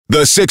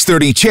The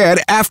 6:30 CHED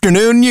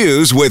Afternoon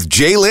News with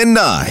Jaylen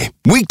Nye.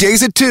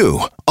 Weekdays at 2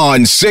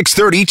 on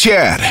 6:30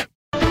 CHED.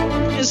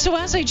 So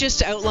as I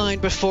just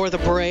outlined before the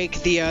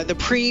break, the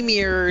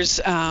Premier's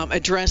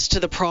address to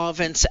the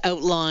province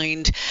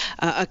outlined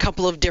a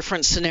couple of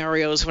different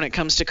scenarios when it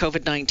comes to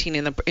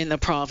COVID-19 in the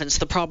province.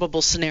 The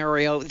probable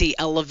scenario, the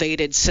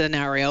elevated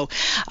scenario.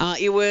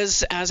 It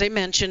was, as I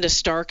mentioned, a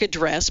stark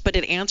address, but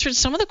it answered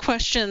some of the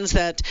questions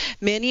that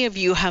many of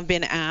you have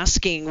been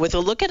asking. With a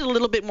look at it a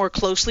little bit more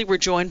closely, we're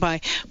joined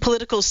by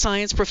political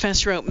science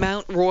professor at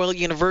Mount Royal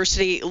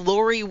University,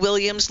 Lori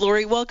Williams.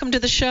 Lori, welcome to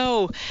the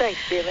show. Thanks,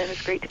 Jaylen.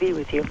 It's great to be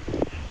with you.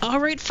 All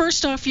right,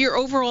 first off, your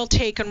overall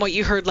take on what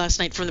you heard last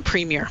night from the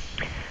Premier.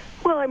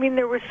 Well, I mean,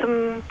 there were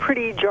some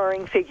pretty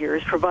jarring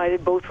figures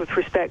provided, both with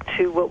respect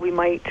to what we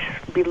might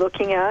be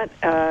looking at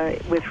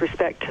with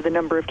respect to the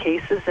number of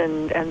cases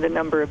and the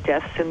number of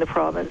deaths in the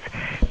province,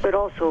 but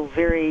also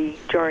very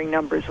jarring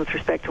numbers with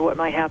respect to what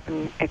might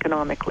happen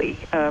economically.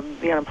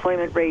 The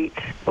unemployment rate,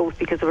 both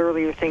because of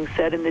earlier things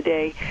said in the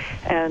day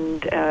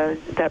and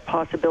that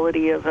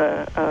possibility of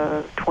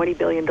a $20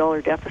 billion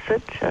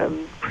deficit,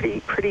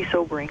 pretty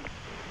sobering.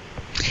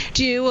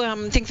 Do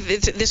you think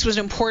that this was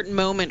an important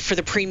moment for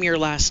the Premier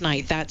last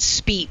night, that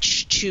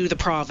speech to the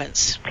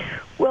province?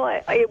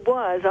 Well, it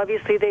was.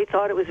 Obviously, they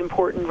thought it was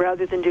important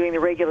rather than doing the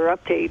regular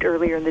update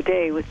earlier in the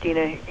day with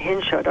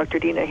Dr.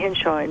 Dina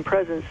Hinshaw in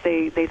presence.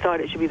 They thought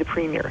it should be the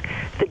Premier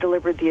that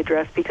delivered the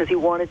address because he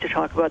wanted to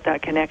talk about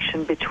that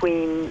connection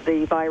between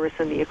the virus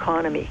and the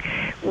economy.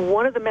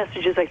 One of the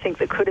messages I think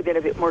that could have been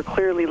a bit more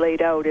clearly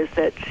laid out is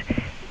that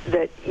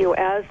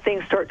as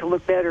things start to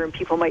look better and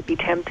people might be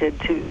tempted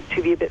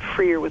to be a bit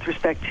freer with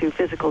respect to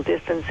physical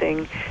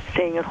distancing,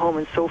 staying at home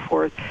and so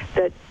forth,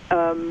 that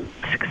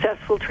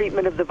successful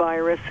treatment of the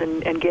virus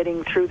and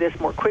getting through this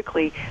more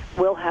quickly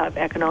will have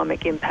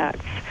economic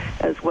impacts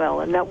as well.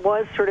 And that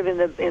was sort of in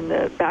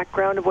the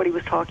background of what he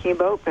was talking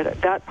about,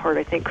 but that part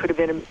I think could have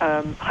been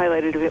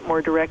highlighted a bit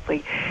more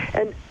directly.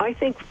 And I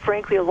think,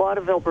 frankly, a lot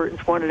of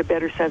Albertans wanted a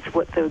better sense of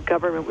what the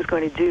government was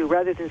going to do,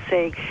 rather than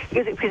saying,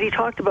 because he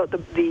talked about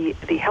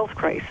the health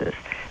crisis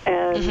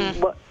and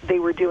what they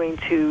were doing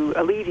to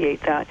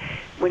alleviate that.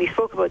 When he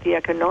spoke about the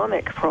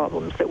economic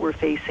problems that we're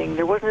facing,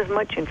 there wasn't as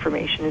much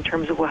information in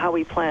terms of how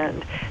we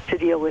planned to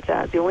deal with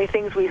that. The only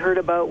things we heard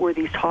about were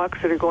these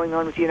talks that are going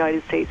on with the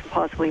United States and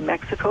possibly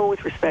Mexico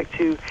with respect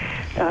to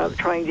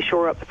trying to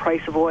shore up the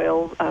price of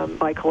oil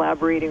by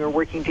collaborating or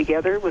working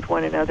together with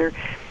one another,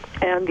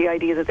 and the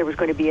idea that there was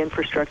going to be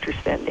infrastructure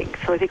spending.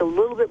 So I think a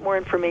little bit more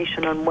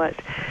information on what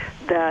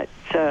that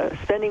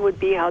spending would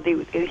be, how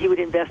he would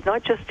invest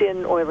not just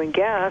in oil and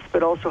gas,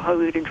 but also how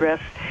he would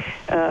invest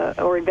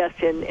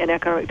in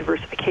economic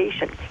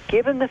diversification.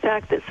 Given the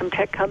fact that some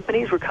tech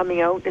companies were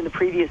coming out in the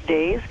previous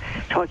days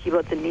talking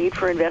about the need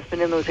for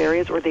investment in those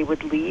areas, or they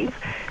would leave,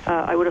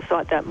 I would have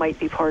thought that might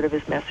be part of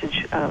his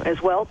message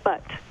as well.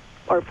 But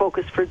our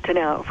focus for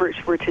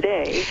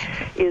today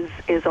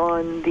is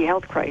on the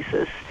health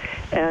crisis,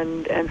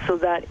 and so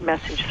that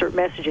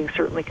messaging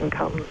certainly can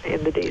come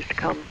in the days to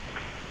come.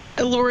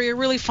 Lori, a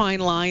really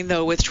fine line,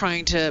 though, with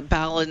trying to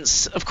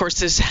balance, of course,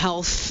 this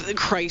health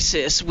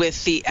crisis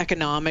with the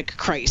economic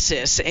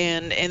crisis.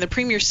 And the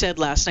Premier said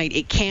last night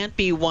it can't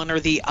be one or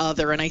the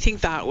other. And I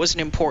think that was an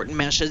important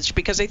message,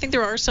 because I think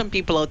there are some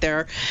people out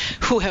there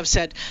who have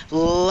said,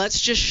 let's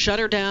just shut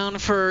her down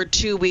for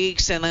 2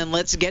 weeks and then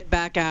let's get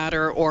back at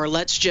her, or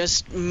let's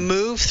just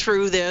move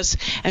through this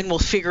and we'll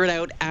figure it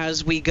out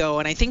as we go.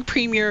 And I think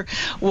Premier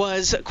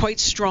was quite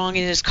strong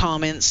in his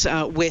comments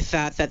with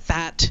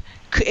that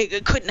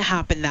it couldn't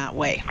happen that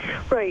way.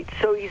 Right.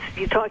 So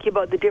he's talking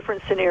about the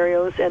different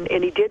scenarios, and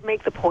he did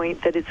make the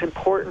point that it's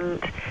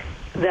important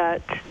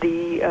that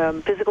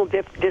the physical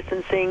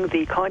distancing,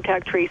 the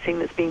contact tracing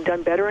that's being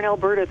done better in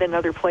Alberta than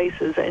other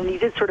places. And he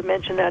did sort of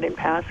mention that in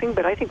passing,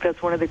 but I think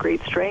that's one of the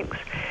great strengths,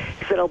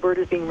 is that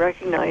Alberta is being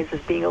recognized as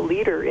being a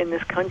leader in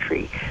this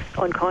country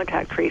on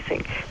contact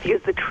tracing.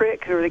 Because the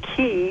trick, or the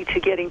key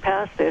to getting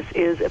past this,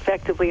 is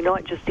effectively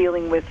not just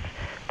dealing with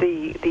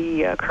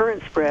the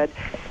current spread,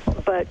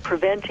 but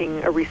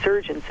preventing a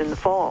resurgence in the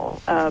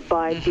fall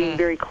by being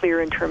very clear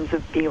in terms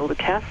of being able to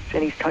test.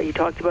 And he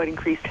talked about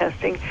increased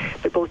testing,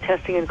 but both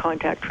testing and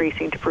contact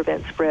tracing to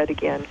prevent spread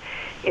again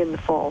in the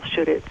fall,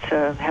 should it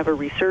have a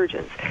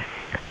resurgence.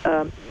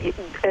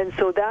 And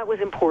so that was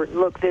important.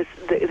 Look,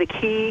 the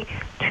key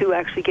to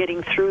actually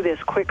getting through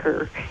this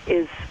quicker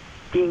is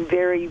being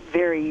very,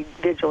 very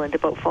vigilant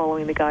about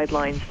following the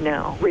guidelines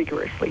now,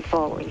 rigorously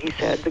following, he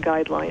said, the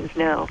guidelines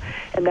now.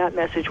 And that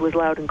message was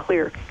loud and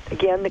clear.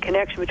 Again, the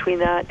connection between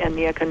that and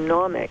the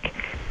economic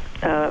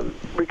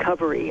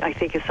recovery, I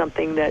think, is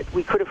something that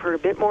we could have heard a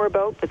bit more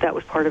about, but that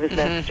was part of his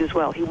message as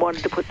well. He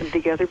wanted to put them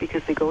together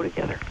because they go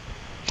together.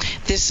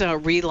 this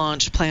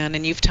relaunch plan,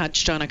 and you've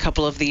touched on a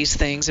couple of these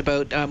things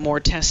about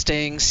more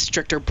testing,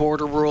 stricter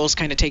border rules,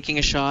 kind of taking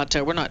a shot,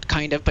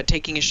 but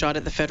taking a shot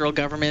at the federal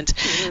government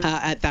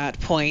at that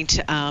point,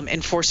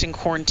 enforcing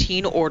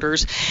quarantine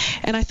orders.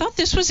 And I thought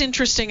this was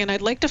interesting, and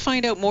I'd like to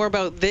find out more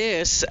about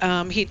this.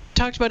 He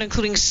talked about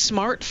including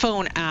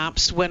smartphone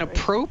apps when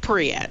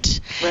appropriate.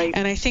 Right.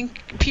 And I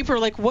think people are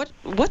like,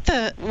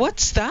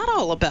 what's that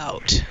all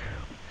about?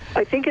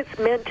 I think it's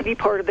meant to be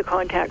part of the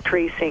contact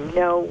tracing.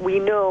 Now, we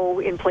know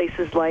in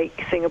places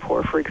like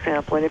Singapore, for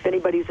example, and if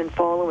anybody's been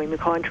following the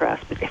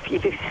contrast, but if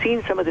you've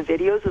seen some of the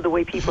videos of the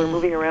way people are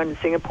moving around in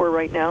Singapore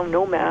right now,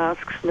 no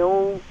masks,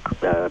 no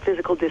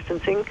physical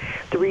distancing.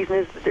 The reason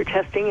is that they're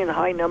testing in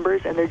high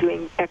numbers and they're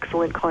doing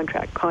excellent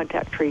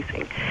contact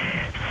tracing.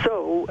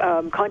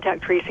 So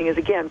contact tracing is,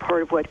 again,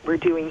 part of what we're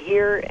doing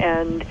here,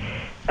 and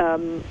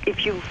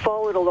if you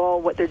followed at all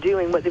what they're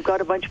doing, they've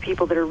got a bunch of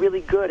people that are really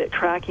good at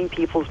tracking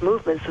people's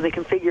movements so they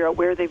can figure out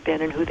where they've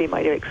been and who they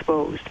might have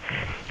exposed.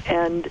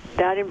 And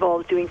that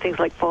involves doing things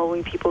like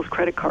following people's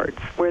credit cards,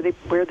 where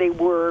they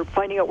were,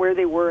 finding out where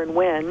they were and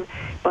when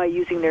by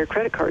using their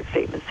credit card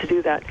statements to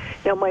do that.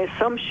 Now, my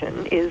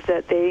assumption is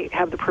that they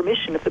have the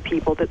permission of the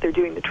people that they're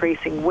doing the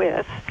tracing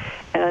with,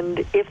 and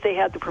if they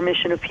had the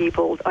permission of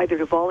people either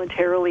to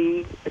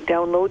voluntarily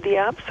download the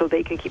app so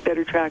they can keep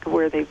better track of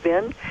where they've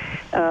been,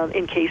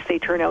 in case they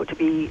turn out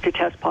to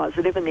test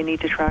positive and they need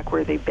to track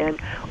where they've been,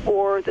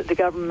 or that the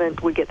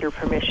government would get their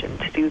permission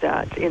to do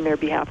that in their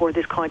behalf, or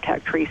this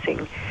contact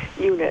tracing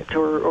unit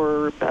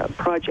or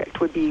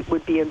project would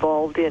be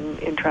involved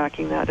in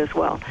tracking that as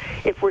well.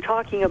 If we're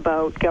talking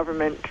about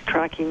government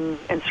tracking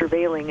and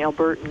surveilling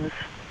Albertans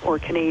or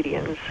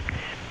Canadians,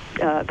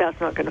 that's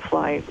not going to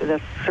fly.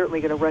 That's certainly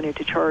going to run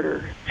into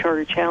charter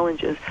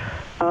challenges.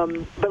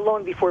 But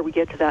long before we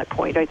get to that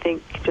point, I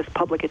think just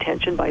public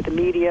attention by the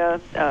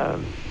media,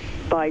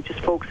 by just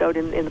folks out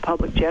in the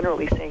public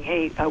generally saying,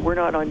 hey, we're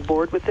not on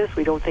board with this.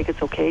 We don't think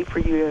it's okay for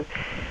you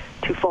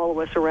to follow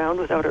us around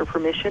without our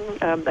permission.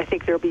 I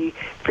think there'll be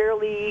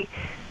fairly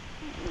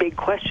big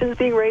questions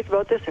being raised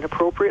about this, and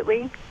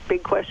appropriately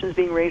big questions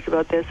being raised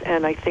about this,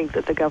 and I think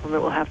that the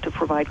government will have to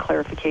provide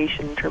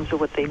clarification in terms of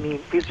what they mean,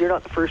 because you're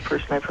not the first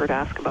person I've heard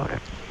ask about it.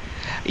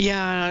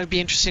 Yeah, it'd be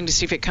interesting to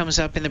see if it comes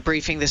up in the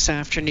briefing this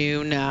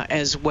afternoon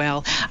as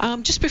well.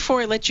 Just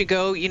before I let you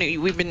go,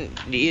 we've been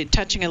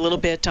touching a little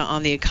bit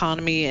on the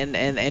economy,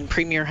 and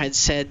Premier had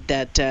said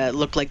that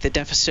looked like the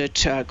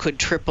deficit could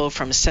triple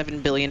from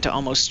 $7 billion to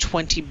almost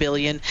 $20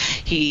 billion.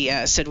 He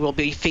said we'll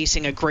be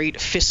facing a great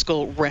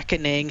fiscal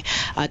reckoning.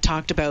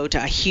 Talked about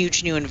a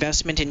huge new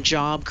investment in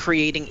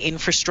job-creating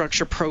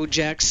infrastructure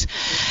projects.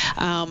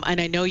 And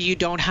I know you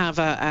don't have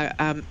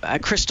a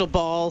crystal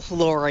ball,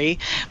 Lori,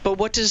 but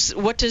what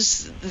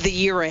does the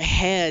year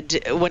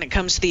ahead when it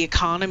comes to the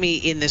economy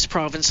in this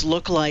province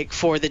look like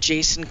for the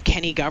Jason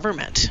Kenney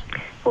government?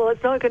 Well,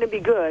 it's not going to be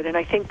good, and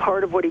I think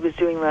part of what he was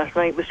doing last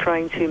night was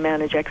trying to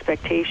manage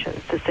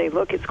expectations, to say,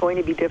 look, it's going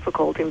to be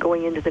difficult, and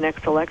going into the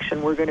next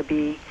election, we're going to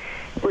be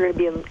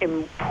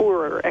in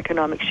poorer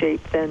economic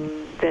shape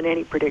than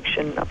any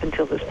prediction up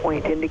until this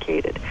point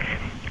indicated.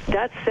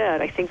 That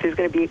said, I think there's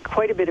going to be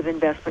quite a bit of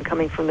investment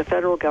coming from the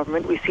federal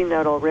government. We've seen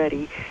that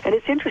already. And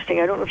it's interesting.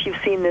 I don't know if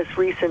you've seen this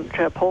recent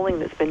polling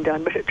that's been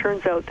done, but it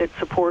turns out that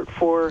support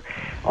for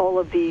all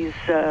of these,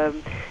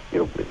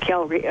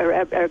 Calgary,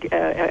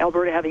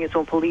 Alberta having its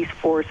own police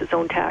force, its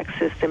own tax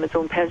system, its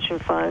own pension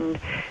fund,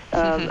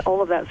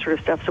 all of that sort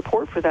of stuff,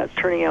 support for that's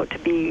turning out to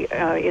be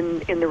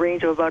in the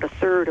range of about a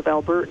third of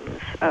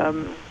Albertans.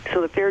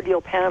 So the Fair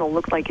Deal panel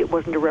looked like it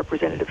wasn't a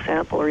representative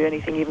sample or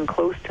anything even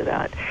close to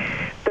that.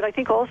 But I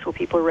think also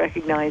people are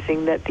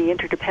recognizing that the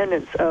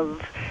interdependence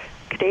of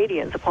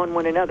Canadians upon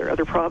one another,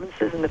 other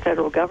provinces and the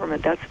federal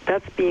government,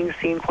 that's being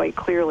seen quite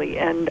clearly.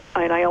 And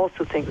I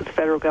also think that the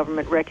federal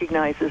government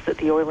recognizes that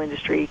the oil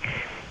industry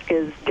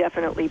is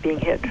definitely being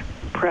hit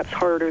perhaps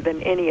harder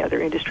than any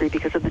other industry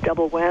because of the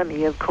double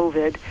whammy of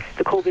COVID,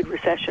 the COVID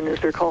recession as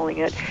they're calling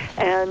it,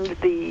 and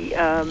the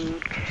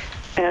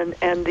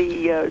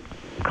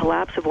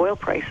collapse of oil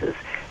prices.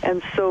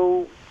 And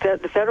so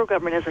the federal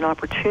government has an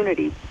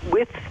opportunity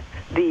with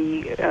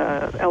the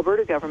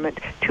Alberta government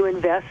to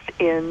invest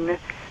in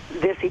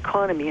this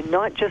economy, and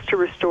not just to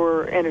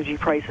restore energy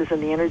prices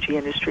in the energy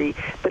industry,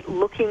 but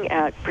looking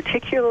at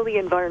particularly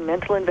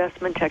environmental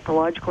investment,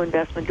 technological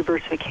investment,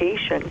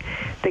 diversification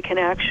that can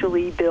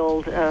actually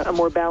build a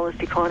more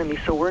balanced economy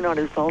so we're not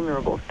as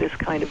vulnerable to this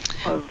kind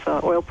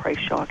of oil price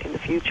shock in the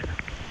future.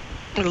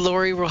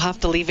 Lori, we'll have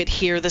to leave it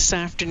here this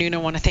afternoon. I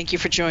want to thank you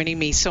for joining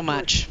me so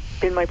much. It's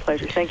been my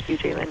pleasure. Thank you,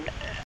 Jalen.